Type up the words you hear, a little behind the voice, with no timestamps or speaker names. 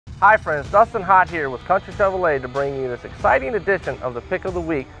Hi friends, Dustin Hott here with Country Chevrolet to bring you this exciting edition of the Pick of the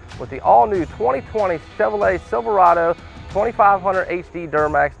Week with the all-new 2020 Chevrolet Silverado 2500 HD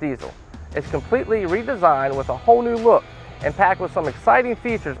Duramax Diesel. It's completely redesigned with a whole new look and packed with some exciting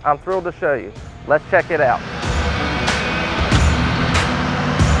features I'm thrilled to show you. Let's check it out.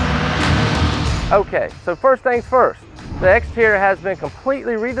 Okay, so first things first. The exterior has been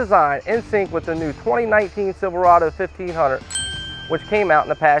completely redesigned in sync with the new 2019 Silverado 1500, which came out in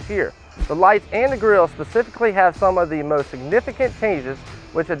the past year. The lights and the grille specifically have some of the most significant changes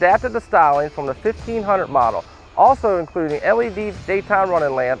which adapted the styling from the 1500 model, also including LED daytime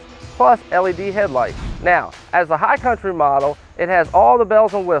running lamps plus LED headlights. Now, as the High Country model, it has all the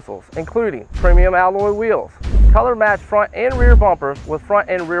bells and whistles, including premium alloy wheels, color matched front and rear bumpers with front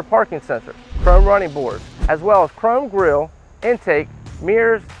and rear parking sensors, chrome running boards, as well as chrome grille, intake,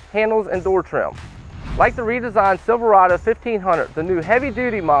 mirrors, handles, and door trim. Like the redesigned Silverado 1500, the new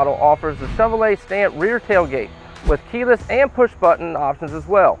heavy-duty model offers the Chevrolet stamped rear tailgate with keyless and push-button options as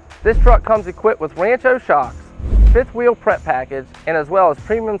well. This truck comes equipped with Rancho shocks, fifth wheel prep package, and as well as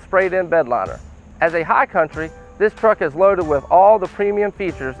premium sprayed-in bed liner. As a High Country, this truck is loaded with all the premium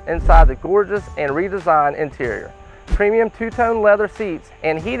features inside the gorgeous and redesigned interior. Premium two-tone leather seats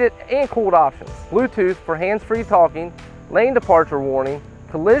and heated and cooled options, Bluetooth for hands-free talking, lane departure warning,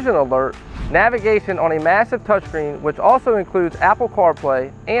 collision alert, navigation on a massive touchscreen which also includes Apple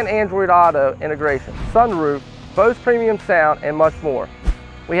CarPlay and Android Auto integration, sunroof, Bose premium sound, and much more.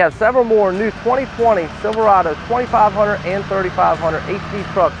 We have several more new 2020 Silverado 2500 and 3500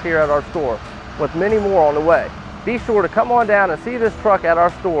 HD trucks here at our store, with many more on the way. Be sure to come on down and see this truck at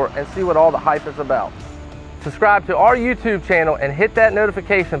our store and see what all the hype is about. Subscribe to our YouTube channel and hit that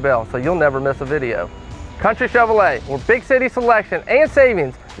notification bell so you'll never miss a video. Country Chevrolet, where big city selection and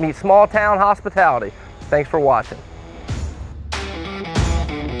savings meet small town hospitality. Thanks for watching.